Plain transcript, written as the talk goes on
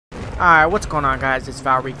Alright, what's going on, guys? It's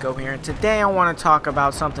ValREcO here, and today I want to talk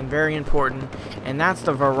about something very important, and that's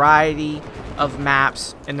the variety of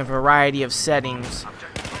maps and the variety of settings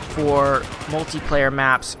for multiplayer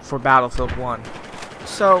maps for Battlefield 1.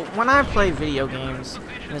 So, when I play video games,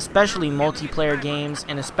 and especially multiplayer games,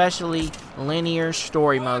 and especially linear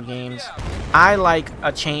story mode games, I like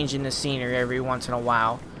a change in the scenery every once in a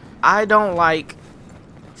while. I don't like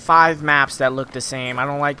 5 maps that look the same. I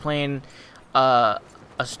don't like playing a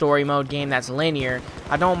story mode game that's linear.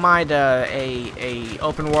 I don't mind a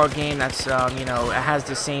open world game that's you know, it has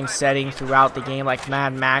the same setting throughout the game, like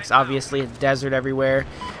Mad Max. Obviously it's desert everywhere,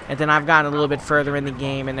 and then I've gotten a little bit further in the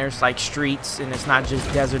game and there's like streets and it's not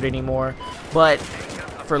just desert anymore. But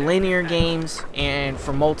for linear games and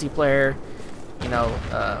for multiplayer, you know,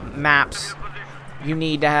 maps, you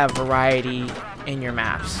need to have variety in your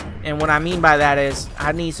maps. And what I mean by that is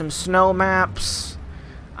I need some snow maps,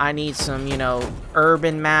 I need some, you know,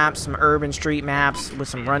 urban maps, some urban street maps with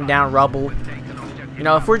some rundown rubble. You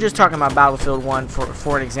know, if we're just talking about Battlefield 1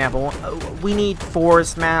 for an example, we need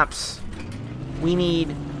forest maps. We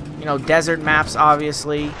need, you know, desert maps,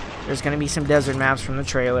 obviously. There's going to be some desert maps from the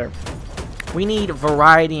trailer. We need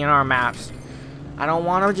variety in our maps. I don't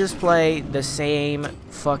want to just play the same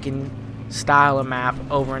fucking style of map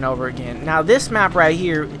over and over again. Now, this map right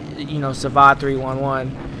here, you know, Savad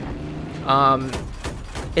 311,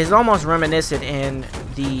 is almost reminiscent in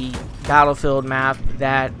the Battlefield map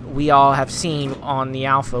that we all have seen on the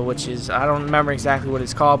alpha, which is, I don't remember exactly what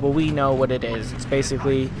it's called, but we know what it is. It's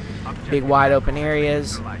basically big wide open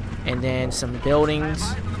areas and then some buildings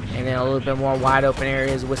and then a little bit more wide open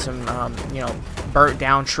areas with some you know, burnt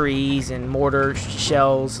down trees and mortar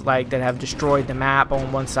shells like that have destroyed the map on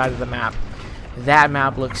one side of the map. That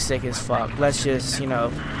map looks sick as fuck. Let's just, you know,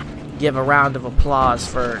 give a round of applause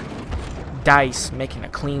for DICE making a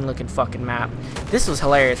clean looking fucking map. This was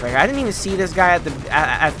hilarious right here. I didn't even see this guy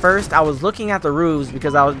at first. I was looking at the roofs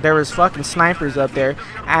because there was fucking snipers up there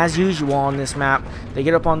as usual on this map. They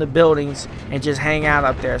get up on the buildings and just hang out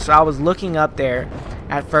up there. So I was looking up there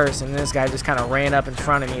at first and this guy just kind of ran up in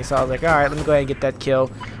front of me. So I was like, alright, let me go ahead and get that kill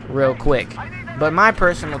real quick. But my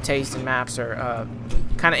personal taste in maps are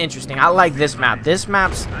kind of interesting. I like this map. This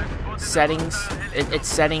map's settings, its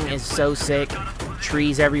setting is so sick.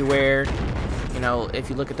 Trees everywhere, you know, if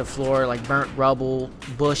you look at the floor, like burnt rubble,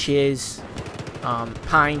 bushes,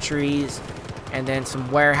 pine trees, and then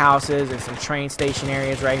some warehouses and some train station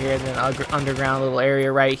areas right here, and then underground little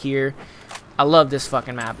area right here. I love this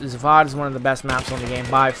fucking map. Zavad is one of the best maps on the game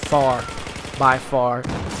by far, by far.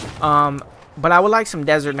 But I would like some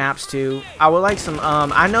desert maps too. I would like some,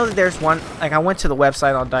 I know that there's one, like I went to the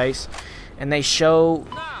website on DICE and they show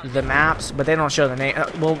the maps, but they don't show the name.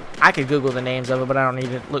 Well, I could Google the names of it, but I don't need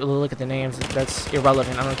to look at the names. That's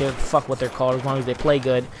irrelevant. I don't give a fuck what they're called as long as they play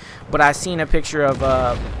good. But I seen a picture of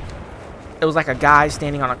it was like a guy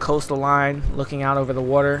standing on a coastal line looking out over the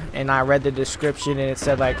water, and I read the description and it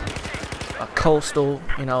said like a coastal,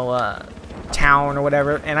 you know, town or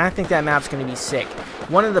whatever. And I think that map's gonna be sick.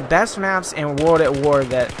 One of the best maps in World at War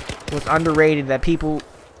that was underrated that people,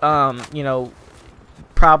 you know,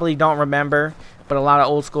 probably don't remember, but a lot of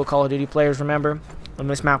old school Call of Duty players remember. And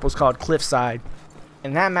this map was called Cliffside,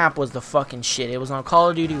 and that map was the fucking shit. It was on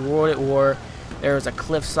Call of Duty World at War. There was a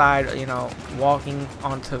cliffside, you know, walking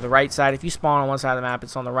onto the right side. If you spawn on one side of the map,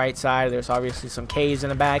 it's on the right side. There's obviously some caves in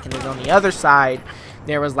the back, and then on the other side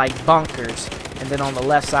there was like bunkers, and then on the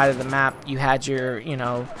left side of the map you had your, you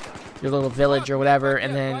know, your little village or whatever,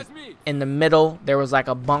 and then in the middle there was like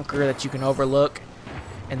a bunker that you can overlook,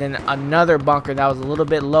 and then another bunker that was a little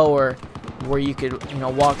bit lower where you could, you know,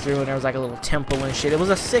 walk through, and there was like a little temple and shit. It was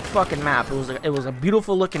a sick fucking map. It was a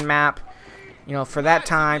beautiful looking map. You know, for that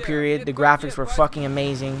time period, the graphics were fucking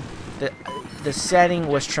amazing. The setting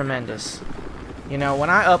was tremendous. You know, when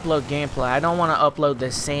I upload gameplay, I don't want to upload the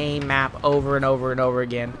same map over and over and over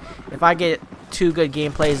again. If I get 2 good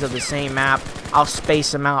gameplays of the same map, I'll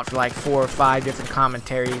space them out for like 4 or 5 different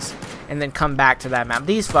commentaries and then come back to that map.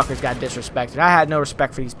 These fuckers got disrespected. I had no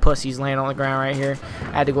respect for these pussies laying on the ground right here.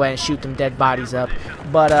 I had to go ahead and shoot them dead bodies up.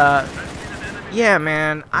 But yeah,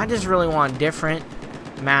 man, I just really want different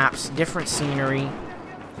maps, different scenery.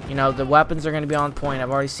 You know, the weapons are going to be on point.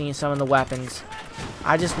 I've already seen some of the weapons.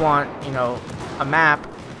 I just want, you know, a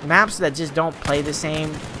maps that just don't play the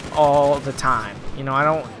same all the time. You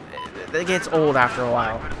know, it gets old after a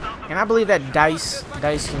while. And I believe that DICE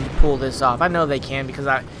can pull this off. I know they can because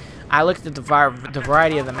I looked at the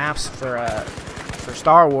variety of the maps for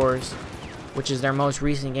Star Wars, which is their most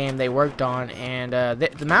recent game they worked on, and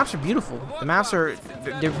the maps are beautiful. The maps they're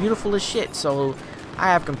beautiful as shit. So I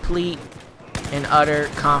have complete and utter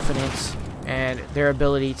confidence and their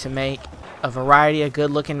ability to make a variety of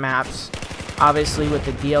good looking maps. Obviously with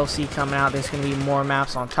the DLC coming out, there's going to be more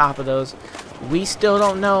maps on top of those. We still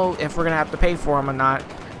don't know if we're going to have to pay for them or not,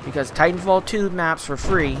 because Titanfall 2 maps for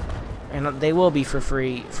free, and they will be for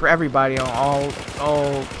free for everybody on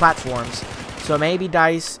all platforms. So maybe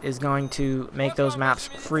DICE is going to make those maps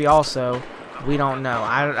free also. We don't know.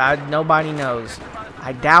 Nobody knows.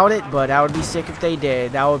 I doubt it, but that would be sick if they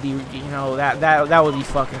did. That would be, you know, that would be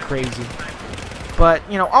fucking crazy. But,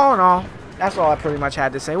 you know, all in all, that's all I pretty much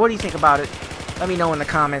had to say. What do you think about it? Let me know in the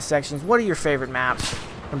comment sections. What are your favorite maps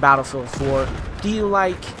from Battlefield 4? Do you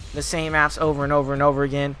like the same maps over and over and over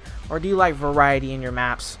again? Or do you like variety in your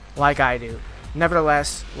maps like I do?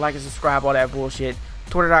 Nevertheless, like and subscribe, all that bullshit.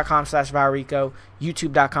 Twitter.com/ValREcO,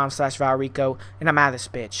 YouTube.com/ValREcO, and I'm out of this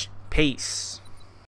bitch. Peace.